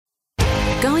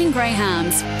Going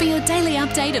Greyhounds for your daily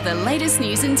update of the latest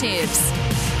news and tips.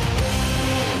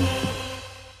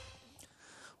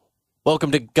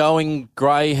 Welcome to Going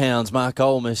Greyhounds. Mark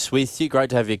Olmos with you. Great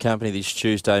to have your company this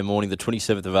Tuesday morning, the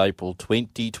 27th of April,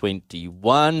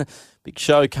 2021. Big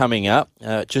show coming up.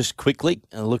 Just quickly,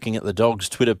 looking at the Dogs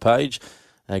Twitter page,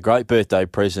 a great birthday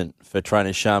present for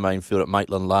trainer Charmaine Field at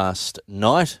Maitland last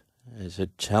night. As a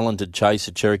talented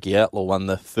chaser, Cherokee Outlaw won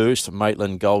the first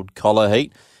Maitland Gold Collar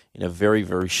Heat in a very,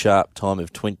 very sharp time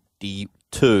of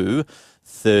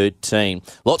 22:13.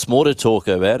 Lots more to talk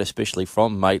about, especially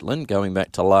from Maitland, going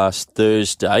back to last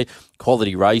Thursday.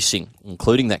 Quality racing,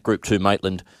 including that Group 2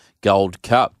 Maitland Gold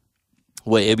Cup,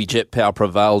 where Ebby Jet Power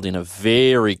prevailed in a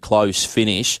very close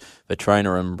finish for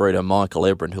trainer and breeder Michael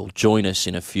Ebron, who'll join us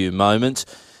in a few moments.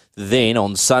 Then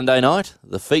on Sunday night,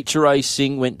 the feature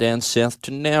racing went down south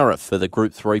to Nowra for the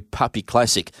Group 3 Puppy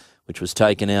Classic, which was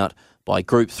taken out by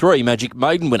Group 3 Magic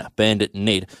Maiden winner Bandit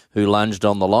Ned, who lunged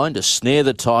on the line to snare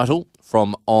the title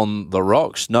from On the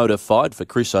Rocks. Notified for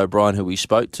Chris O'Brien, who we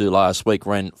spoke to last week,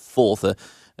 ran fourth. A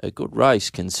good race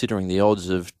considering the odds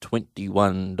of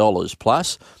 $21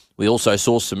 plus. We also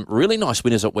saw some really nice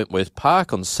winners at Wentworth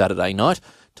Park on Saturday night.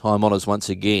 Time honours once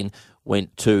again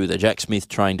went to the Jack Smith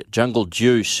trained Jungle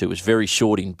Juice, who was very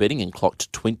short in betting and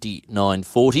clocked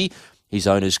 29.40. His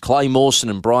owners Clay Mawson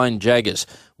and Brian Jaggers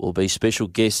will be special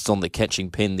guests on the Catching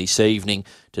Pen this evening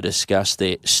to discuss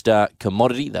their start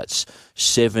commodity. That's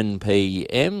 7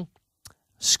 p.m.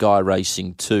 Sky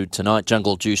Racing 2 tonight.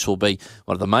 Jungle Juice will be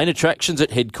one of the main attractions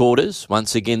at headquarters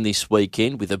once again this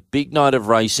weekend, with a big night of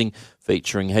racing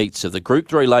featuring heats of the Group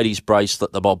 3 Ladies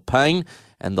Bracelet, the Bob Payne,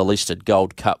 and the listed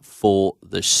Gold Cup for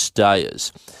the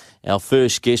Stayers. Our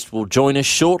first guest will join us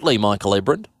shortly, Michael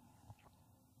Ebron.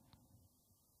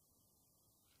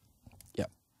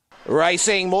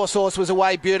 Racing, More Sauce was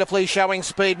away beautifully, showing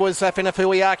speed was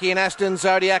Finafuiaki and Aston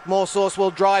Zodiac. More Sauce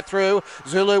will drive through.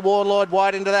 Zulu Warlord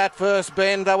wide into that first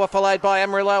bend. They were followed by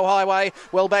Amarillo Highway.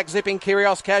 Well back zipping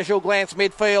Kyrgios, Casual Glance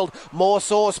midfield. More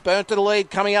Sauce burnt to the lead,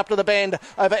 coming up to the bend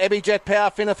over Ebby Jet Power,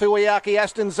 Finafuiaki,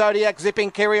 Aston Zodiac zipping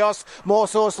Kyrgios. More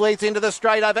Sauce leads into the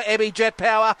straight over Ebby Jet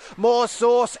Power. More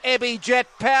Sauce, Ebby Jet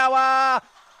Power.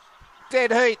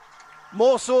 Dead heat.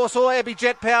 More Sauce or Ebby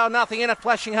Jet Power, nothing in it,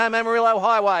 flashing home Amarillo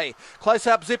Highway. Close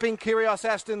up zipping Kyrgios,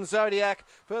 Aston Zodiac.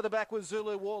 Further back was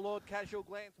Zulu Warlord, Casual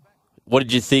Glance. What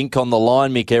did you think on the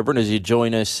line, Mick Ebron, as you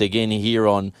join us again here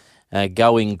on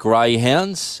Going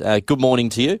Greyhounds? Good morning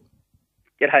to you.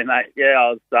 G'day, mate. Yeah,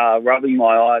 I was rubbing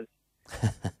my eyes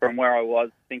from where I was,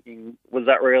 thinking, was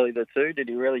that really the two? Did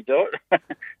he really do it?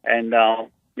 And,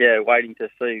 waiting to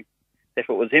see if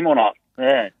it was him or not.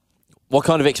 Yeah. What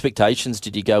kind of expectations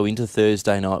did you go into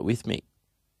Thursday night with me?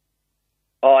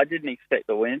 Oh, I didn't expect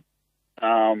to win.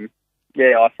 I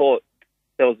thought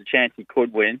there was a chance he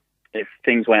could win if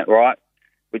things went right,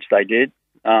 which they did.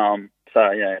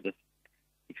 Just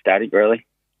ecstatic, really.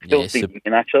 Still thinking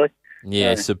him, actually.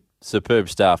 Yeah, superb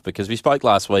stuff, because we spoke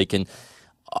last week and,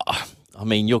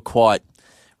 you're quite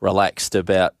relaxed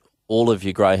about all of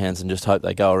your greyhounds and just hope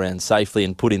they go around safely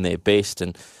and put in their best,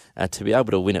 and to be able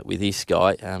to win it with this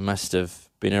guy must have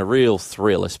been a real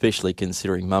thrill, especially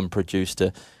considering Mum produced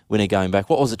a winner going back.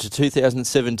 What was it, to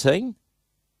 2017?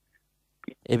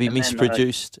 Ebby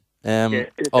misproduced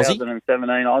Aussie?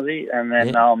 2017 Aussie, and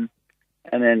then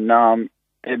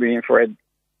Ebby Infrared,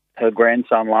 her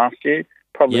grandson last year.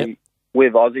 Probably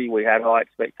with Aussie, we had high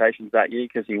expectations that year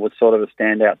because he was sort of a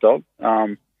standout dog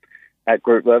at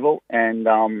group level, and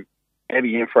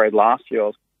Ebby Infrared last year I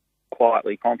was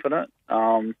quietly confident.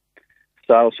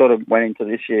 So I sort of went into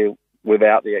this year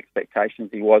without the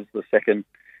expectations. He was the second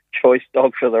choice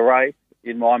dog for the race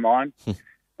in my mind.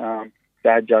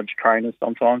 Bad judge trainers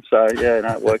sometimes. So,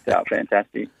 it worked out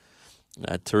fantastic.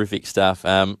 Terrific stuff.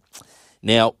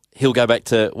 Now, he'll go back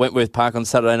to Wentworth Park on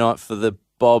Saturday night for the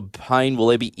Bob Payne. Will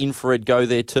Ebby Infrared go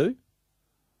there too?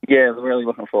 Yeah, I'm really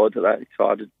looking forward to that.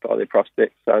 Excited by their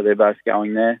prospects. So they're both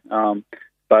going there.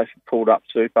 Both pulled up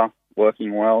super,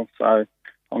 working well. So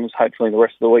hopefully the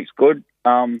rest of the week's good.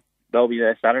 They'll be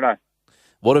there Saturday.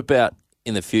 What about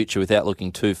in the future, without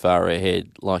looking too far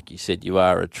ahead? Like you said, you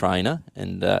are a trainer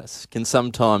and can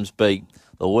sometimes be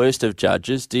the worst of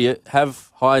judges. Do you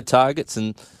have higher targets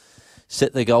and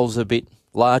set the goals a bit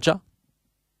larger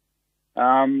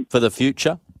for the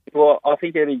future? Well, I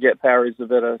think Eddie Jet Power is a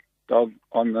better dog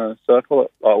on the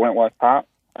circle at Wentworth Park.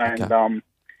 And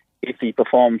if he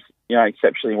performs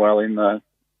exceptionally well in the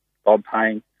Bob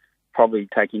Payne, probably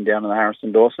take him down to the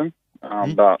Harrison Dawson.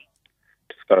 But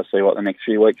just got to see what the next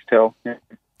few weeks tell. Yeah.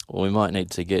 Well, we might need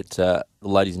to get the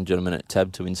ladies and gentlemen at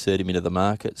Tab to insert him into the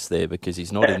markets there because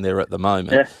he's not in there at the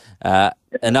moment.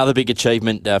 Another big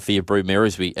achievement for your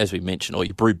broodmare, as we mentioned, or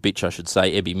your brood bitch, I should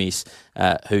say, Ebby Miss,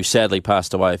 who sadly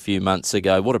passed away a few months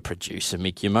ago. What a producer,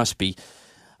 Mick. You must be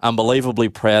unbelievably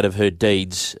proud of her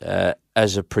deeds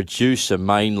as a producer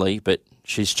mainly, but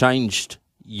she's changed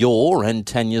your and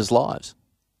Tanya's lives.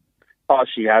 Oh,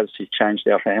 she has. She's changed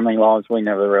our family lives. We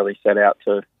never really set out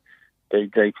to be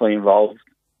deeply involved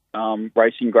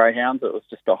racing greyhounds. It was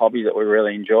just a hobby that we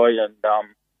really enjoyed, and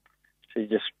she's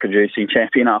just producing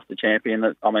champion after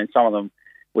champion. I mean, some of them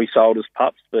we sold as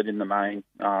pups, but in the main,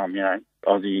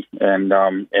 Aussie and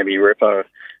Ebby Ripper.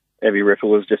 Ebby Ripper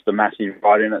was just a massive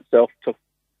ride in itself.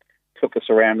 Took us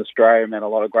around Australia, met a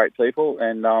lot of great people,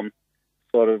 and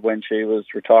sort of when she was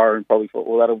retiring, probably thought,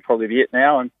 well, that'll probably be it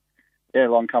now. And yeah,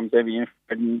 along comes Ebby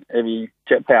and Ebby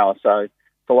Jet Power. So it's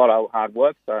a lot of hard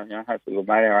work. So hopefully we'll make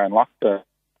our own luck. But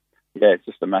yeah, it's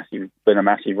just been a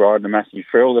massive ride and a massive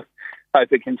thrill. Hope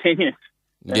it continues.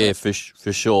 Yeah, for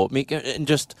sure, Mick. And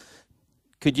just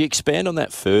could you expand on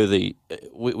that further?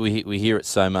 We hear it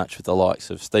so much with the likes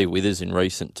of Steve Withers in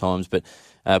recent times, but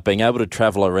being able to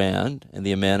travel around and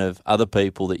the amount of other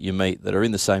people that you meet that are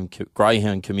in the same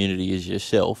greyhound community as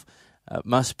yourself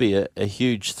must be a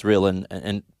huge thrill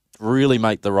and really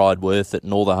make the ride worth it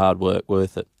and all the hard work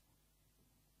worth it.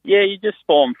 Yeah, you just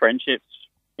form friendships.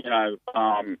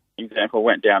 Example,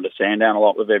 went down to Sandown a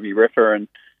lot with Ebby Ripper and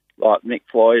like Nick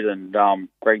Floyd and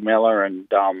Greg Miller and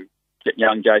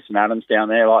young Jason Adams down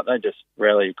there. Like they're just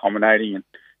really accommodating and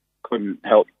couldn't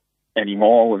help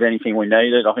anymore with anything we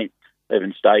needed. I think they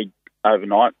even stayed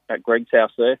overnight at Greg's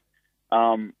house there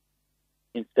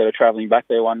instead of travelling back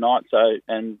there one night. So,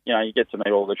 and you get to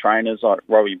meet all the trainers like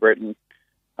Robbie Britton,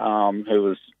 who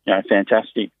was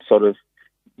fantastic, sort of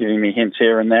giving me hints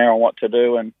here and there on what to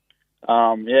do, and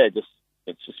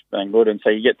it's just been good. And so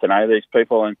you get to know these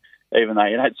people, and even though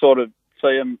you don't sort of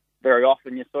see them very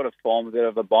often, you sort of form a bit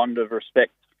of a bond of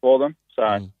respect for them. So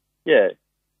yeah, it's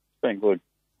been good.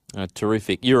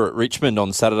 Terrific. You're at Richmond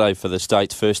on Saturday for the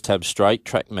state's first Tab straight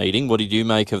track meeting. What did you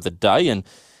make of the day, and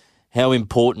how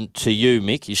important to you,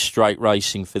 Mick, is straight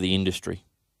racing for the industry?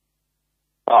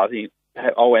 I think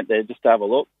I went there just to have a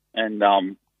look, and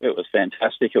it was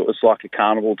fantastic. It was like a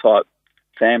carnival type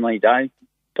family day.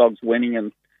 Dogs winning,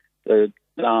 and the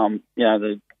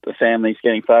families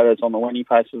getting photos on the winning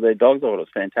post of their dogs. I thought it was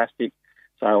fantastic.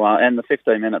 So and the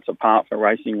 15 minutes apart for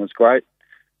racing was great.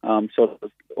 Sort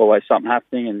of always something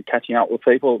happening and catching up with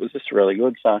people. It was just really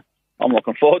good. So I'm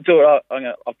looking forward to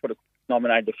it. I've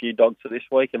nominated a few dogs for this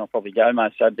week, and I'll probably go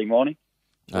most Saturday morning.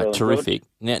 Really terrific.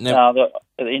 Now,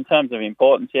 in terms of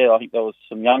importance, I think there was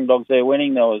some young dogs there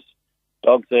winning. There was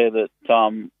dogs there that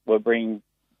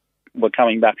were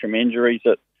coming back from injuries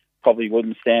that probably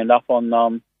wouldn't stand up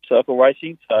on circle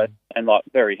racing. So, and like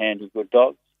very handy, good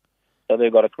dogs. So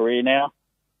they've got a career now.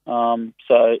 And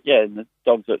the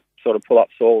dogs that sort of pull up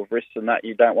sore with wrists and that,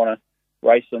 you don't want to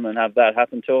race them and have that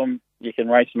happen to them. You can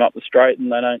race them up the straight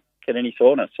and they don't get any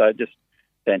soreness. So just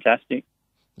fantastic.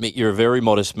 Mick, you're a very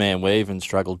modest man. We even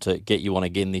struggled to get you on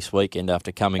again this weekend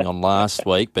after coming on last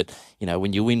week. But,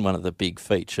 when you win one of the big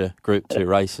feature Group 2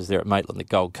 races there at Maitland, the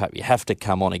Gold Cup, you have to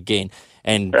come on again.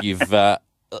 And you've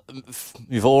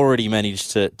already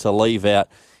managed to leave out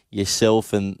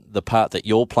yourself and the part that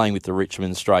you're playing with the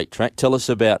Richmond Straight Track. Tell us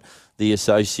about the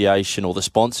association or the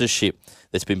sponsorship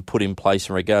that's been put in place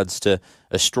in regards to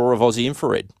a straw of Aussie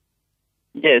Infrared.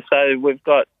 Yeah, so we've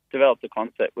developed a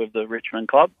concept with the Richmond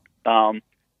Club,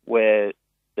 where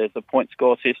there's a point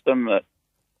score system that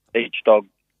each dog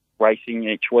racing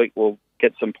each week will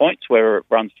get some points, whether it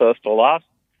runs first or last.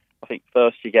 I think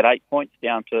first you get 8 points,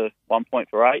 down to 1 point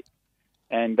for 8,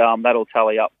 and that'll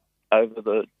tally up over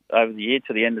the year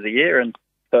to the end of the year. And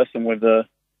person with the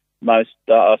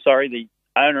the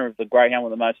owner of the greyhound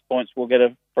with the most points will get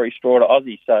a free straw to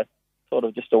Aussie. So sort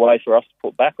of just a way for us to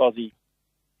put back Aussie.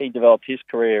 He developed his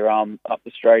career up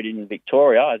the straight in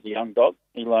Victoria as a young dog.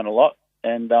 He learned a lot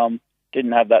and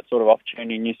didn't have that sort of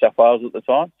opportunity in New South Wales at the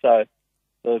time. So it's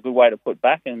a good way to put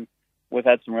back, and we've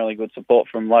had some really good support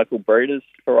from local breeders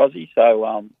for Aussie.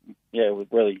 So, we're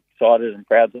really excited and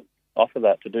proud to offer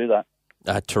that, to do that.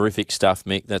 Terrific stuff,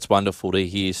 Mick. That's wonderful to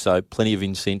hear. So plenty of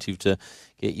incentive to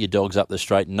get your dogs up the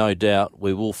straight. No doubt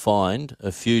we will find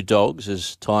a few dogs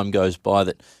as time goes by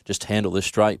that just handle the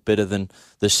straight better than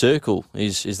the circle.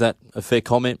 Is that a fair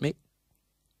comment, Mick?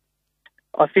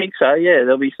 I think so, yeah.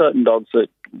 There'll be certain dogs that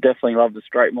definitely love the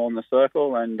straight more than the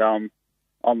circle, and I'm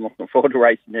looking forward to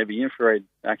racing Ebby Infrared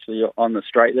actually on the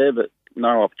straight there, but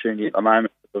no opportunity at the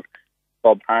moment with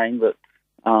Bob Payne, but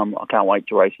I can't wait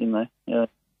to race him there, yeah.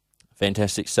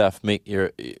 Fantastic stuff, Mick.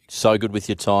 You're so good with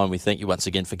your time. We thank you once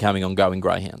again for coming on Going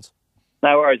Greyhounds.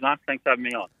 No worries, Mark. Thanks for having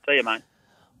me on. See you, mate.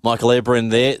 Michael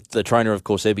Ebrin there, the trainer, of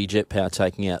course, Ebby Jet Power,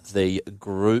 taking out the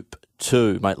Group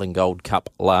 2 Maitland Gold Cup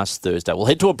last Thursday. We'll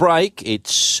head to a break.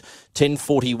 It's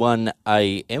 10:41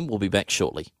 a.m. We'll be back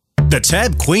shortly. The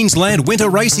TAB Queensland Winter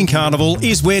Racing Carnival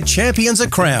is where champions are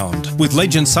crowned, with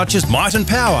legends such as Might and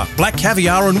Power, Black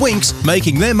Caviar and Winx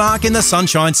making their mark in the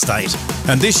Sunshine State.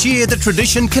 And this year the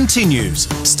tradition continues.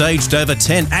 Staged over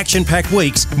 10 action-packed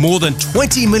weeks, more than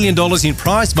 $20 million in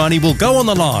prize money will go on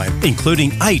the line,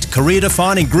 including 8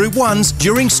 career-defining Group 1s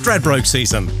during Stradbroke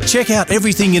season. Check out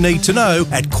everything you need to know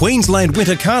at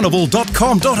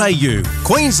queenslandwintercarnival.com.au.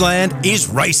 Queensland is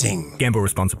racing. Gamble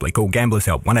responsibly. Call Gamblers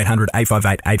Help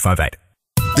 1-800-858-858.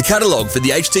 The catalogue for the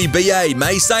HTBA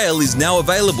May sale is now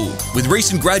available. With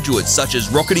recent graduates such as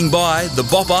Rocketing By, The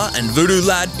Bopper and Voodoo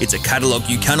Lad, it's a catalogue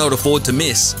you cannot afford to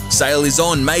miss. Sale is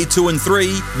on May 2 and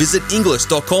 3. Visit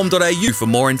inglis.com.au for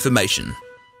more information.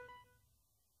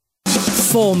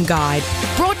 Form Guide.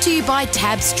 Brought to you by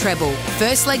Tabs Treble.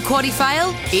 First leg quaddy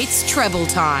fail, it's treble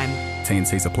time.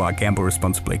 TNCs apply. Gamble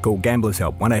responsibly. Call Gamblers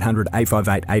Help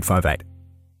 1-800-858-858.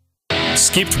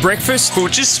 Skipped breakfast? Well,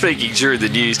 just speaking during the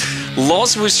news,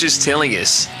 Loz was just telling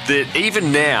us that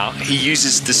even now he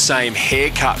uses the same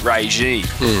haircut regime.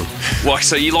 Like,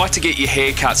 so you like to get your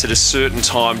haircuts at a certain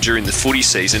time during the footy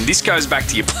season. This goes back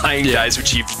to your playing days,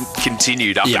 which you've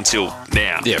continued up until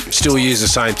now. Yeah, still use the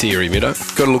same theory, Middo.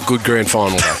 Got to look good grand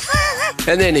final day.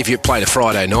 And then if you played a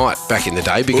Friday night back in the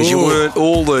day, because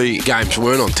all the games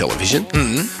weren't on television.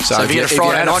 So if you had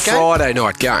a Friday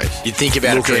night game, you'd think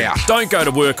about it out. Don't go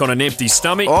to work on an empty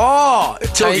stomach. Oh,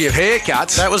 talking of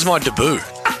haircuts. That was my debut.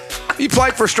 You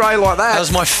played for Australia like that? That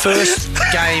was my first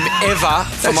game ever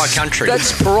for my country.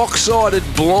 That's peroxided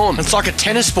blonde. It's like a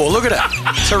tennis ball. Look at it.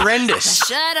 It's horrendous.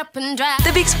 Shut up and drive.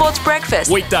 The Big Sports Breakfast.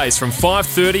 Weekdays from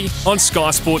 5:30 on Sky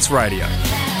Sports Radio.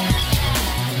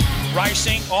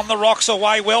 Racing on the rocks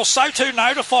away well. So too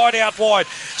Notified out wide.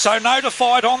 So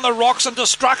Notified on the rocks and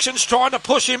Destruction's trying to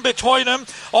push in between them.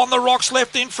 On the rocks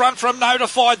left in front from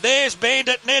Notified. There's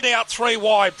Bandit Ned out 3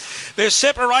 wide. There's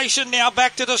separation now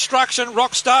back to Destruction.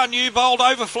 Rockstar Newbold,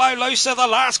 Overflow Looser. The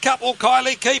last couple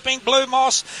Kylie keeping Blue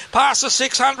Moss past the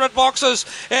 600 boxes.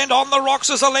 And on the rocks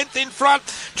is a length in front.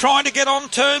 Trying to get on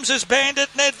terms as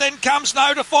Bandit Ned. Then comes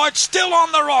Notified. Still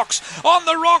on the rocks. On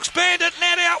the rocks. Bandit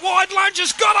Ned out wide.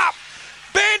 Lunges got up.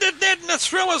 Bandit Ned and the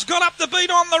Thrillers got up the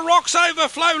beat on the rocks.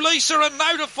 Overflow Lisa and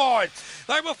Notified.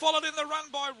 They were followed in the run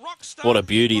by Rockstar. What a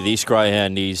beauty this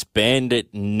greyhound is.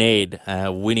 Bandit Ned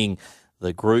winning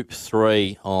the Group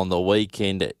 3 on the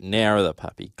weekend at Nowra, the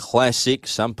Puppy Classic.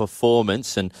 Some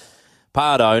performance. And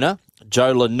part owner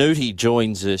Joe Lanuti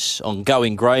joins us on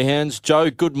Going Greyhounds. Joe,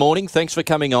 good morning. Thanks for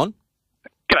coming on.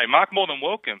 G'day, Mark. More than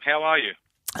welcome. How are you?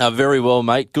 Very well,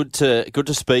 mate. Good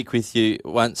to speak with you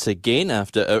once again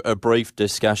after a brief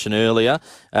discussion earlier.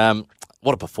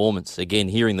 What a performance, again,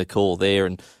 hearing the call there,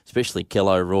 and especially Kel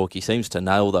O'Rourke. He seems to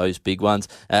nail those big ones.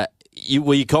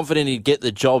 Were you confident he'd get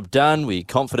the job done? Were you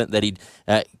confident that he'd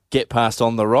get past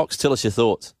On the Rocks? Tell us your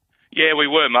thoughts. Yeah, we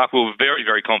were, Mark. We were very,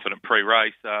 very confident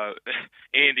pre-race.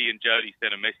 Andy and Jody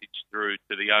sent a message through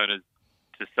to the owners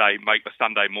to say, make the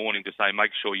Sunday morning to say,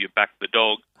 make sure you back the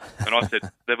dog. And I said,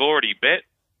 they've already bet.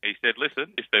 He said,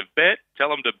 listen, if they've bet, tell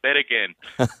them to bet again.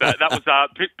 That was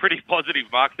pretty positive,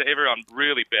 Mark. So everyone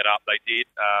really bet up. They did,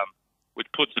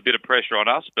 which puts a bit of pressure on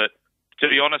us. But to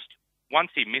be honest,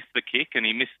 once he missed the kick and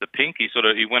he missed the pink, he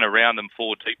went around them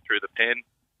 4 deep through the pen.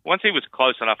 Once he was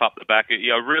close enough up the back,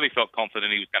 I really felt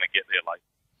confident he was going to get there late.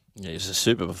 Yeah, it was a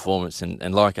super performance.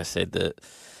 And like I said,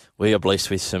 we are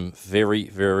blessed with some very,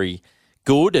 very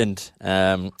good and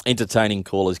entertaining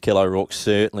callers. Kel O'Rourke's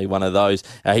certainly one of those.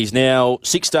 He's now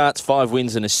 6 starts, 5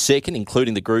 wins and a second,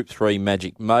 including the Group 3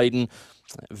 Magic Maiden.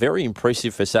 Very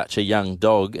impressive for such a young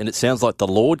dog, and it sounds like the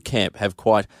Lord camp have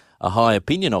quite a high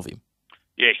opinion of him.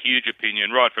 Yeah, huge opinion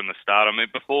right from the start. I mean,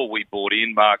 before we bought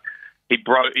in, Mark, he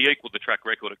equalled the track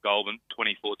record at Goulburn,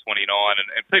 24-29,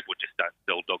 and people just don't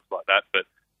sell dogs like that, but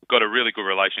we've got a really good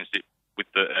relationship with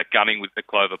the gunning with the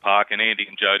Clover Park, and Andy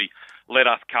and Jody let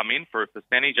us come in for a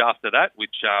percentage after that,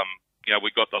 which,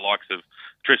 we got the likes of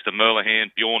Tristan Merlihan,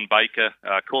 Bjorn Baker,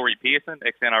 Corey Pearson,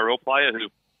 ex-NRL player, who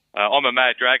I'm a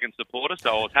Mad Dragon supporter,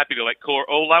 so I was happy to let Corey,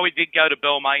 although he did go to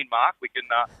Balmain, Mark, we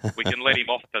can let him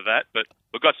off for that, but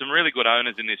we've got some really good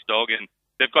owners in this dog, and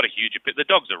they've got a huge opinion.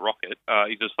 The dog's a rocket.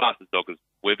 He's as fastest dog as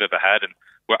we've ever had, and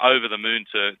we're over the moon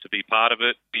to be part of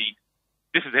it.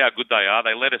 This is how good they are.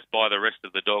 They let us buy the rest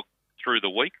of the dog through the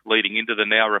week leading into the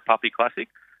Nowra Puppy Classic,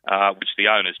 which the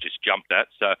owners just jumped at.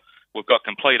 So we've got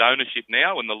complete ownership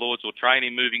now, and the Lords will train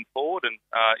him moving forward, and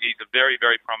he's a very,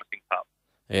 very promising pup.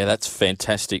 Yeah, that's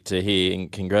fantastic to hear,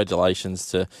 and congratulations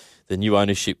to the new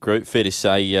ownership group. Fair to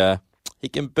say he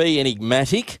can be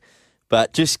enigmatic,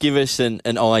 but just give us an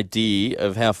idea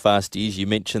of how fast he is. You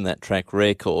mentioned that track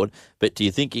record, but do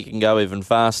you think he can go even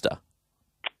faster?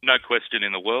 No question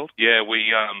in the world. Yeah,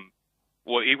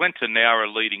 he went to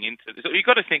Nowra leading into... So you've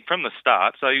got to think from the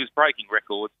start, so he was breaking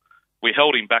records. We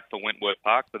held him back for Wentworth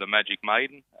Park for the Magic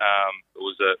Maiden. It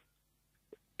was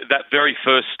that very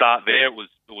first start there. It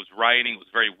was raining. It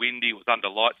was very windy. It was under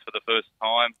lights for the first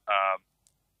time.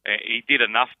 He did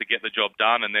enough to get the job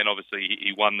done, and then obviously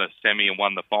he won the semi and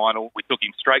won the final. We took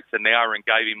him straight to Nowra and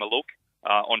gave him a look.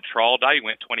 On trial day, he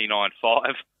went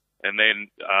 29.5, and then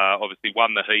obviously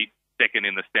won the heat, second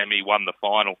in the semi, won the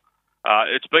final.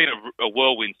 It's been a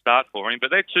whirlwind start for him, but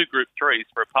they're 2 Group 3s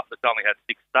for a pup that's only had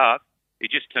 6 starts. He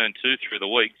just turned 2 through the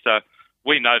week, so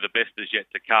we know the best is yet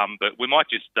to come, but we might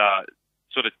just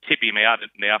sort of tip him out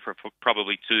now for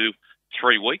probably 2-3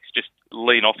 weeks, just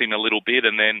lean off him a little bit,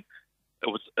 and then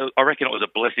I reckon it was a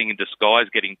blessing in disguise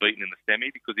getting beaten in the semi,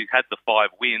 because he's had the 5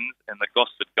 wins, and the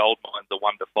Gosford Gold Mine's a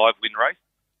 1-5 win race.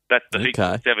 That's the heat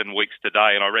for 7 weeks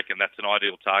today, and I reckon that's an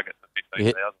ideal target for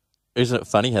 15,000. Yeah. Isn't it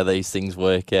funny how these things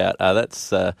work out?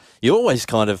 That's you always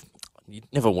you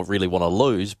never really want to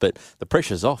lose, but the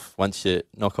pressure's off once you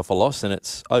knock off a loss, and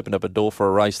it's opened up a door for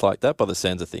a race like that by the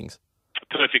sounds of things.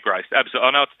 Perfect race, absolutely.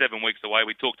 I know it's 7 weeks away.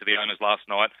 We talked to the owners last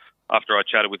night after I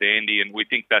chatted with Andy, and we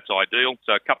think that's ideal.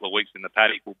 So a couple of weeks in the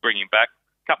paddock, we'll bring him back.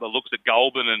 A couple of looks at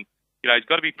Goulburn, and he's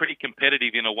got to be pretty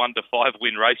competitive in a 1-5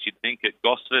 win race, you'd think, at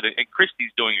Gosford. And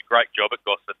Christie's doing a great job at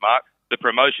Gosford, Mark. The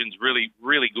promotion's really,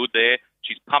 really good there.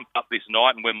 She's pumped up this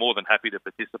night, and we're more than happy to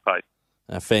participate.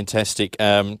 Fantastic.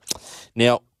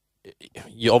 Now,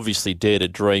 you obviously dare to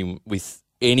dream with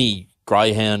any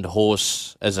greyhound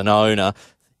horse as an owner.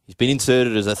 He's been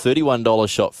inserted as a $31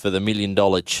 shot for the $1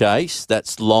 million chase.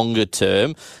 That's longer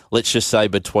term. Let's just say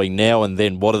between now and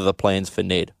then, what are the plans for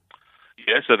Ned?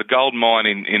 Yeah, so the Gold Mine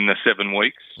in the 7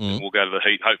 weeks. We'll go to the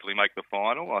heat, hopefully make the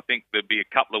final. I think there'll be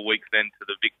a couple of weeks then to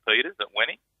the Vic Peters at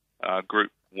Wenning,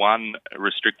 Group 1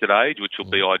 restricted age, which will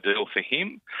be ideal for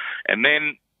him. And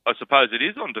then I suppose it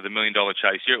is on to the $1 million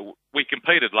chase. Yeah, we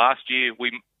competed last year.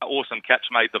 Awesome Catch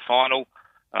made the final.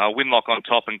 Winlock on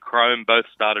top and Chrome both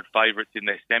started favourites in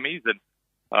their semis, and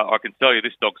I can tell you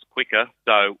this dog's quicker.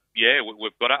 So, yeah,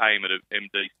 we've got to aim at an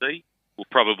MDC.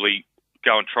 We'll probably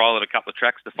go and trial at a couple of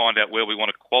tracks to find out where we want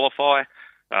to qualify.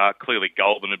 Clearly,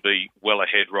 Goulburn would be well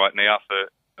ahead right now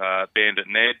for Bandit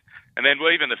Ned. And then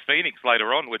even the Phoenix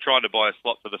later on, we're trying to buy a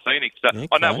slot for the Phoenix. So okay.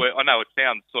 I know it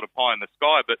sounds sort of pie in the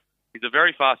sky, but he's a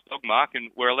very fast dog, Mark,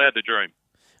 and we're allowed to dream.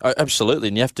 Oh, absolutely,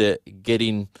 and you have to get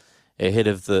in ahead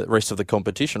of the rest of the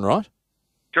competition, right?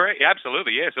 Correct, yeah,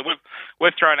 absolutely, yeah. So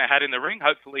we've thrown our hat in the ring.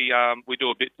 Hopefully we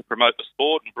do a bit to promote the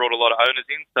sport and brought a lot of owners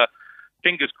in. So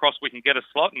fingers crossed we can get a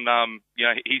slot, and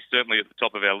he's certainly at the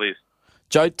top of our list.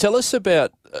 Joe, tell us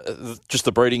about just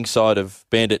the breeding side of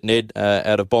Bandit Ned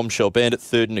out of Bombshell Bandit,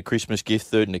 third in the Christmas Gift,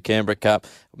 third in the Canberra Cup,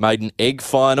 maiden egg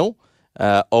final.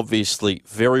 Obviously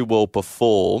very well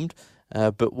performed.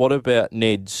 But what about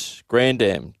Ned's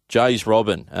Grandam, Jay's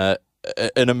Robin?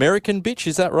 An American bitch,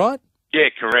 is that right?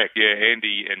 Yeah, correct. Yeah,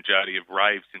 Andy and Jody have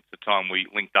raved since the time we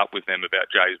linked up with them about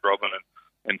Jay's Robin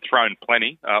and thrown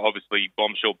plenty. Obviously,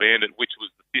 Bombshell Bandit, which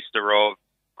was the sister of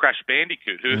Crash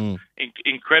Bandicoot, who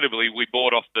incredibly we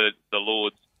bought off the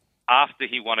Lords after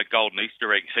he won a Golden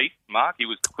Easter Egg heat, Mark. He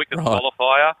was the quickest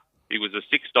qualifier. He was a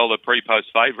 $6 pre-post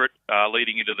favourite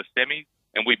leading into the semis,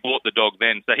 and we bought the dog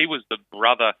then. So he was the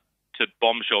brother to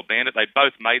Bombshell Bandit. They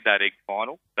both made that egg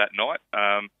final that night.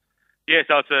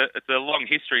 So it's a long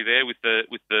history there with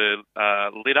the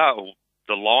litter or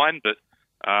the line, but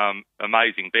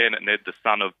amazing. Bandit Ned, the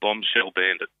son of Bombshell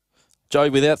Bandit. Joe,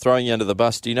 without throwing you under the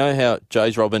bus, do you know how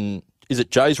Jay's Robin, is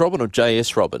it Jay's Robin or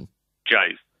JS Robin?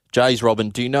 Jay's. Jay's Robin.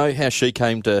 Do you know how she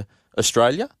came to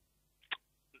Australia?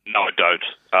 No, I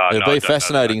don't. It'll be a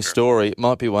fascinating story. It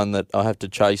might be one that I have to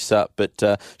chase up, but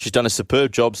she's done a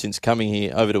superb job since coming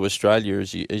here over to Australia,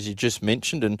 as you just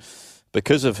mentioned, and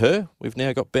because of her, we've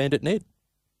now got Bandit Ned.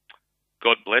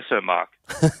 God bless her, Mark.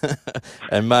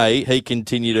 And may he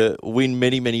continue to win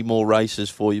many, many more races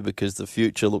for you, because the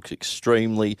future looks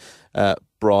extremely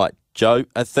bright. Joe,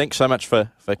 thanks so much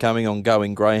for coming on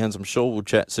Going Greyhounds. I'm sure we'll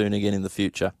chat soon again in the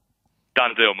future.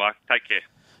 Done deal, Mark. Take care.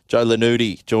 Joe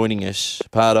Lanuti joining us,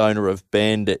 part owner of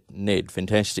Bandit Ned.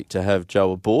 Fantastic to have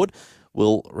Joe aboard.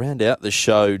 We'll round out the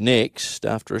show next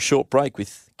after a short break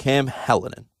with Cam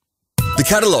Hallinan. The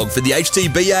catalogue for the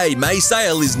HTBA May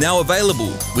sale is now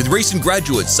available. With recent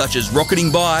graduates such as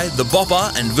Rocketing By, The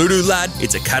Bopper and Voodoo Lad,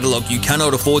 it's a catalogue you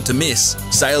cannot afford to miss.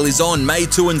 Sale is on May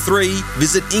 2 and 3.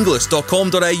 Visit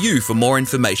inglis.com.au for more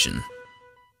information.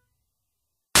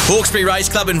 Hawkesbury Race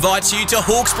Club invites you to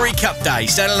Hawkesbury Cup Day,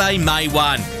 Saturday, May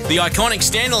 1. The iconic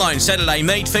standalone Saturday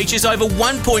meet features over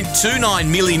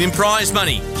 $1.29 million in prize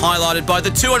money, highlighted by the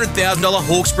 $200,000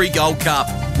 Hawkesbury Gold Cup.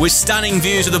 With stunning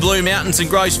views of the Blue Mountains and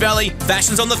Grose Valley,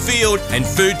 fashions on the field and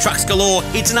food trucks galore,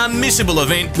 it's an unmissable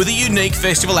event with a unique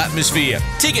festival atmosphere.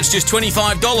 Tickets just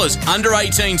 $25, under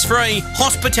 18s free,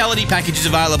 hospitality packages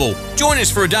available. Join us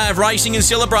for a day of racing and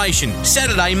celebration,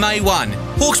 Saturday, May 1,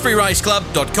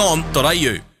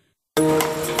 hawkesburyraceclub.com.au.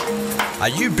 Are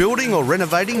you building or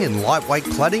renovating in lightweight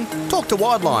cladding? Talk to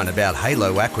Wideline about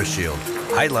Halo AquaShield.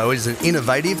 Halo is an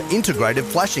innovative, integrated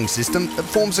flashing system that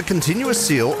forms a continuous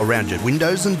seal around your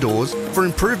windows and doors for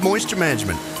improved moisture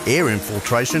management, air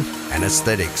infiltration and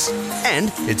aesthetics.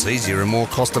 And it's easier and more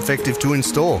cost-effective to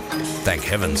install. Thank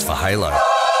heavens for Halo.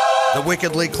 The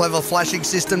wickedly clever flashing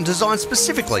system designed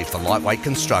specifically for lightweight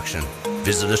construction.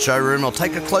 Visit a showroom or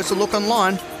take a closer look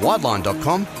online,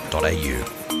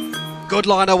 wideline.com.au. Good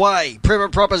line away. Prim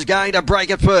and Proper's going to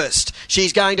break it first.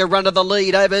 She's going to run to the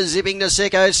lead over Zipping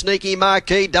Niseko, Sneaky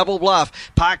Marquee, Double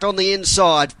Bluff. Parked on the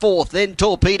inside. Fourth, then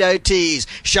Torpedo Tease.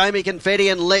 Show Me Confetti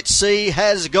and Let's See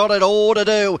has got it all to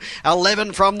do.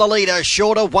 11 from the leader.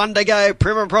 Short of 1 to go.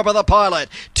 Prim and Proper the pilot.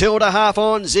 2.5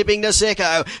 on Zipping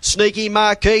Niseko. Sneaky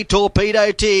Marquee,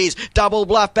 Torpedo Tease. Double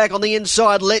Bluff back on the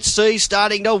inside. Let's See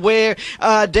starting to wear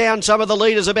down some of the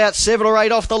leaders. About 7 or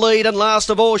 8 off the lead. And last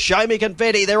of all, Show Me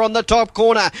Confetti. They're on the top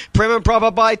corner. Prim and Proper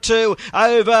by 2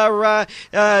 over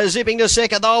Zipping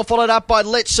Niseko. They'll follow it up by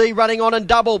Let's See running on and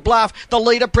Double Bluff. The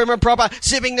leader Prim and Proper.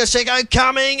 Zipping Niseko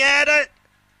coming at it.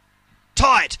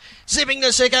 Tight. Zipping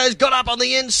Niseko's got up on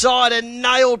the inside and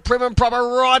nailed Prim and Proper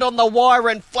right on the wire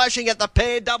and flashing at the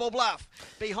pair Double Bluff.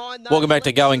 Behind Welcome back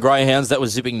to Going Greyhounds. That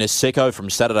was Zipping Niseko from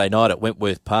Saturday night at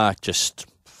Wentworth Park. Just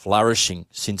flourishing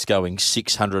since going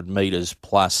 600 metres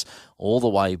plus all the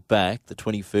way back the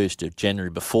 21st of January.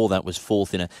 Before that was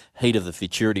fourth in a heat of the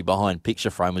futurity behind Picture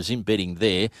Frame, was in betting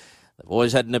there. They've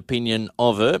always had an opinion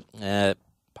of her.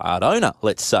 Part owner,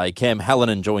 let's say. Cam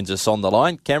Hallinan joins us on the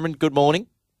line. Cameron, good morning.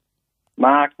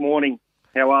 Mark, morning.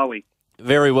 How are we?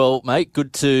 Very well, mate.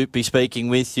 Good to be speaking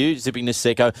with you. Zipping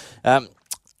Niseko.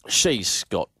 She's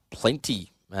got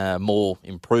plenty more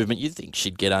improvement. You'd think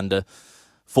she'd get under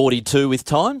 42 with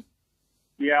time?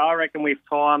 Yeah, I reckon with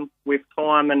time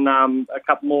and a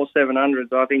couple more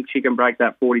 700s, I think she can break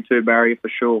that 42 barrier for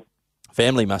sure.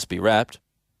 Family must be wrapped.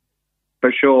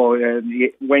 For sure.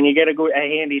 When you get a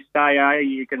handy stayer,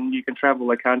 you can travel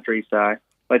the country. So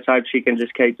let's hope she can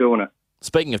just keep doing it.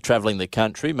 Speaking of travelling the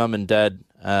country, Mum and Dad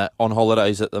on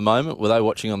holidays at the moment. Were they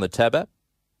watching on the Tab app?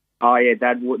 Oh yeah,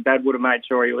 Dad would have made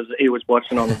sure he was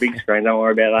watching on the big screen. Don't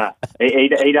worry about that.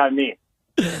 He don't miss.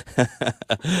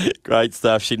 Great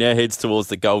stuff. She now heads towards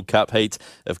the Gold Cup heats.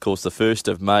 Of course, the 1st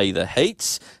of May, the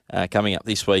heats coming up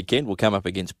this weekend will come up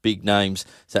against big names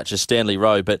such as Stanley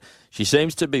Rowe, but she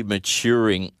seems to be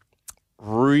maturing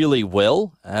really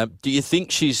well. Do you think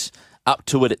she's up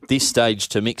to it at this stage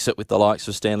to mix it with the likes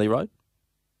of Stanley Rowe?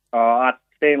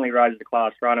 Stanley Rowe's the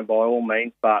class runner by all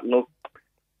means, but look,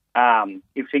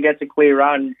 if she gets a clear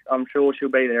run, I'm sure she'll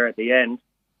be there at the end.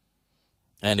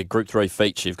 And a Group 3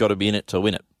 feature, you've got to be in it to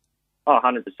win it. Oh,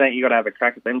 100%. You've got to have a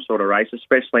crack at them sort of races,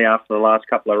 especially after the last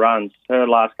couple of runs. Her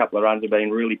last couple of runs have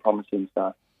been really promising.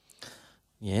 So,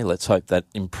 yeah, let's hope that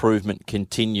improvement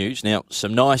continues. Now,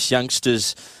 some nice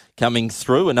youngsters coming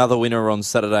through. Another winner on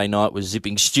Saturday night was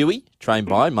Zipping Stewie, trained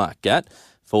by Mark Gatt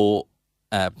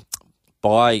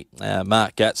by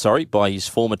his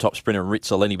former top sprinter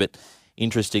Ritz Aleni. But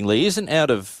interestingly, isn't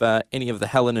out of any of the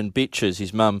Hallinan bitches.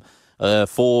 His mum,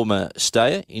 former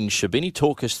stayer in Shabini.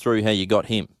 Talk us through how you got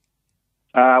him.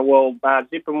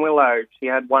 Zip and Willow, she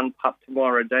had one pup to my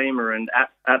Redeemer, and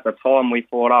at the time we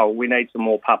thought, we need some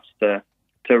more pups to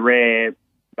rear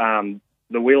the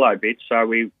Willow bitch.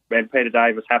 So and Peter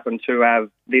Davis happened to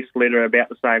have this litter about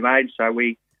the same age, so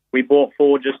we bought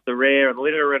 4 just to rear the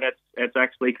litter, and it's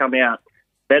actually come out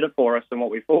better for us than what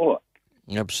we thought.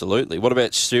 Absolutely. What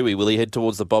about Stewie? Will he head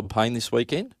towards the Bob Payne this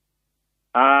weekend?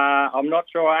 I'm not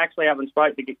sure. I actually haven't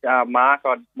spoke to Mark.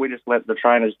 We just let the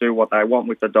trainers do what they want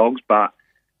with the dogs. But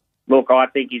look, I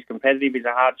think he's competitive. He's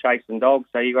a hard chasing dog,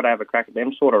 so you've got to have a crack at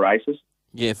them sort of races.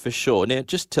 Yeah, for sure. Now,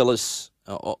 just tell us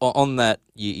on that.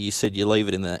 You said you leave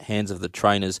it in the hands of the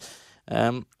trainers.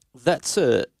 That's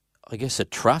I guess a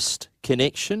trust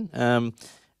connection.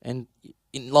 And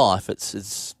in life,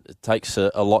 it takes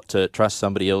a lot to trust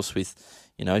somebody else with,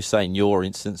 say in your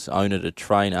instance, owner to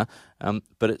trainer.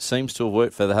 But it seems to have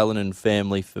worked for the Hallinan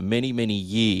family for many, many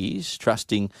years,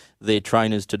 trusting their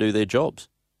trainers to do their jobs.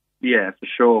 Yeah, for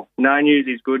sure. No news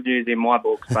is good news in my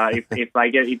books. But if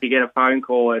you get a phone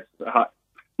call, it's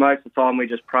most of the time we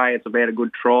just pray it's about a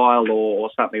good trial or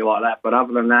something like that. But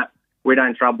other than that, we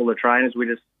don't trouble the trainers. We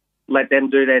just let them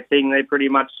do their thing. They're pretty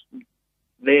much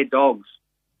their dogs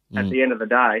at the end of the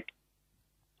day.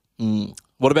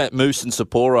 What about Moose and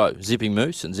Sapporo, Zipping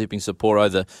Moose and Zipping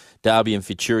Sapporo, the Derby and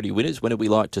Futurity winners? When are we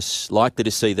likely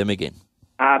to see them again?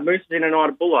 Moose is in a night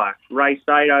of Bullo. Race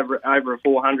 8 over a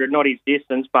 400, not his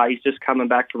distance, but he's just coming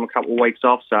back from a couple of weeks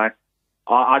off. So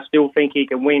I still think he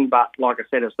can win, but like I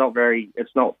said,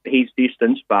 it's not his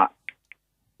distance, but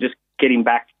just get him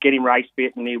back, get him race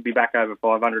fit, and he'll be back over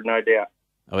 500, no doubt.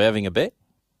 Are we having a bet?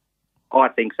 I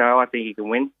think so. I think he can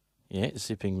win. Yeah,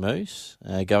 Zipping Moose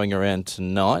going around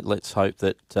tonight. Let's hope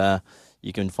that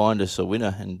you can find us a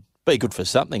winner and be good for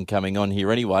something coming on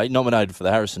here anyway. Nominated for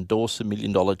the Harrison Dawson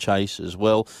 $1 Million Chase as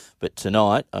well. But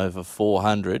tonight, over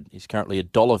 400, is currently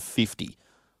 $1.50.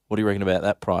 What do you reckon about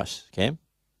that price, Cam?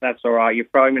 That's all right. You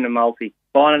throw him in a multi.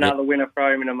 Find another winner,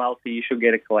 throw him in a multi. You should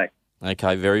get a collect.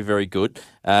 Okay, very, very good.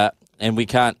 And we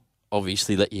can't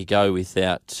obviously let you go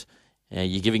without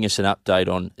you giving us an update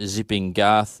on Zipping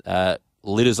Garth.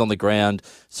 Litters on the ground,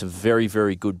 some very,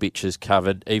 very good bitches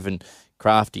covered, even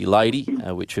Crafty Lady,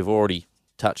 which we've already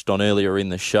touched on earlier in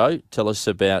the show. Tell us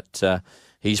about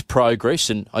his progress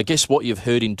and I guess what you've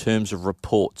heard in terms of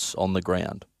reports on the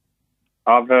ground.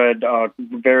 I've heard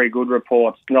very good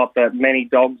reports. Not that many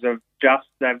dogs have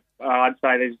I'd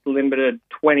say there's limited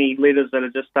 20 litters that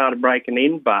have just started breaking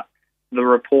in, but the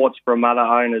reports from other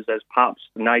owners as pups,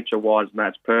 nature-wise, and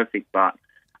that's perfect. But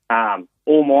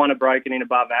all mine are broken in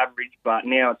above average, but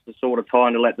now it's the sort of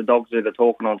time to let the dogs do the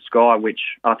talking on Sky, which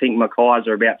I think Mackay's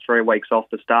are about 3 weeks off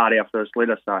to start our first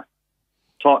litter, so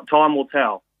time will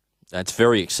tell. That's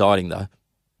very exciting, though.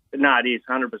 No, it is,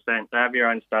 100%. To have your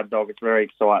own stud dog, it's very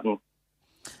exciting.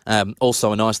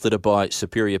 Also a nice litter by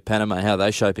Superior Panama. How are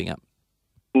they shaping up?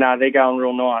 No, they're going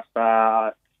real nice.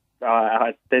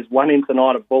 There's one in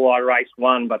tonight at Bulli race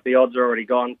 1, but the odds are already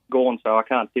gone, so I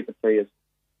can't tip it to you.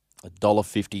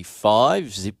 $1.55,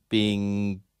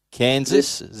 Zipping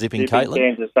Kansas, Zipping Caitlin.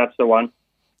 Kansas, that's the one.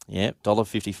 Yeah,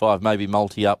 $1.55. Maybe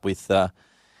multi up with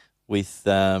Moose.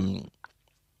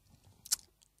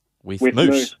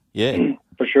 Yeah,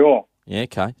 for sure. Yeah,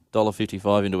 okay.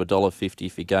 $1.55 into $1.50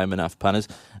 if you game enough punters.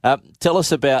 Tell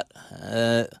us about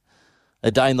a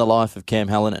day in the life of Cam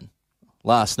Hallinan.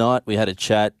 Last night we had a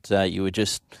chat. You were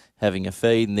just having a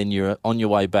feed, and then you're on your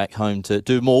way back home to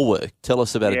do more work. Tell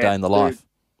us about a day in the life.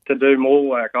 To do more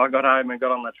work. I got home and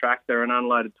got on the tractor and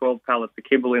unloaded 12 pallets of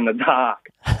kibble in the dark.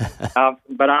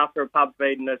 But after a pub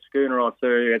feed and a schooner or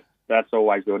two, that's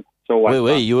always good. It's always Where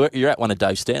were you? You're at one of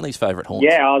Dave Stanley's favourite haunts.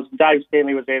 Yeah, Dave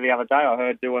Stanley was there the other day. I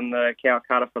heard doing the cow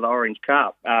cutter for the Orange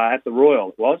Cup at the Royal.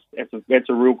 It was. It's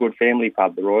a real good family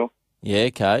pub, the Royal. Yeah,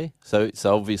 okay. So it's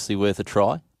obviously worth a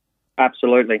try.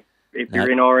 Absolutely. If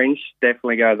you're in Orange,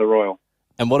 definitely go to the Royal.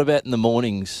 And what about in the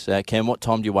mornings, Cam? What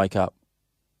time do you wake up?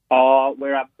 Oh,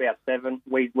 we're up about 7.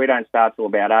 We don't start till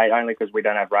about 8, only because we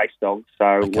don't have race dogs,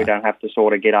 so we don't have to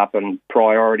sort of get up and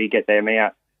priority get them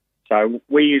out. So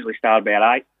we usually start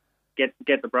about 8,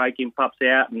 get the break-in pups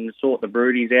out and sort the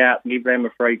broodies out and give them a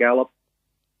free gallop.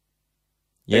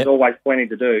 Yep. There's always plenty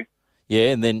to do. Yeah,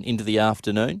 and then into the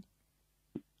afternoon?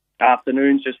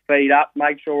 Afternoons, just feed up,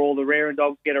 make sure all the rearing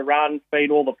dogs get a run,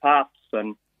 feed all the pups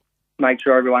and make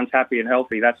sure everyone's happy and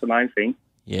healthy. That's the main thing.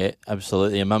 Yeah,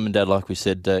 absolutely. And Mum and Dad, like we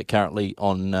said, currently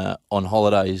on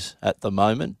holidays at the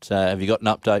moment. Have you got an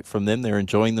update from them? They're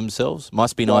enjoying themselves.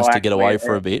 Must be nice to get away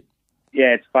for a bit.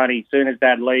 Yeah, it's funny. As soon as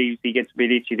Dad leaves, he gets a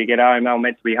bit itchy to get home. They're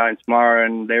meant to be home tomorrow,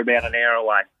 and they're about an hour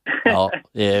away. Oh,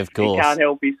 yeah, of course. He can't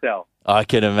help himself. I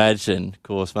can imagine. Of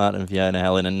course, Martin and Fiona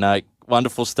Hallinan. No,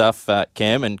 wonderful stuff,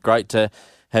 Cam, and great to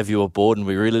have you aboard. And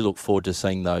we really look forward to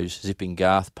seeing those Zipping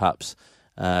Garth pups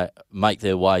make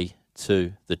their way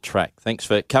to the track. Thanks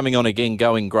for coming on again,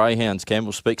 Going Greyhounds, Cam.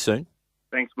 We'll speak soon.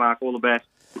 Thanks, Mark. All the best.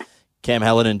 Cam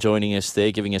Hallinan joining us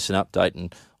there, giving us an update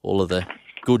and all of the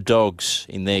good dogs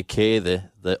in their care,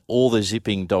 all the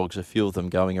zipping dogs, a few of them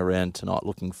going around tonight.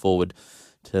 Looking forward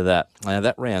to that.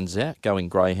 That rounds out Going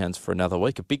Greyhounds for another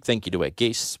week. A big thank you to our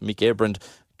guests, Mick Ebrand,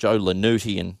 Joe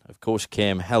Lanuti and, of course,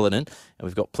 Cam Hallinan. And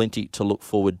we've got plenty to look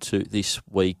forward to this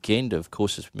weekend. Of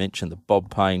course, as mentioned, the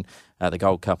Bob Payne, the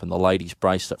Gold Cup and the Ladies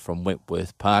Bracelet from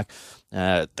Wentworth Park.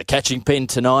 The Catching Pen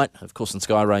tonight, of course, on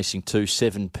Sky Racing 2,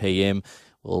 7 p.m.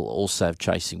 We'll also have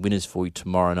Chasing Winners for you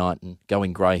tomorrow night and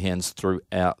Going Greyhounds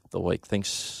throughout the week.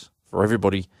 Thanks for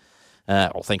everybody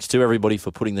Well, thanks to everybody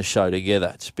for putting the show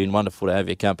together. It's been wonderful to have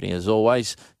your company as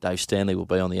always. Dave Stanley will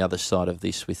be on the other side of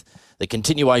this with the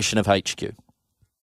continuation of HQ.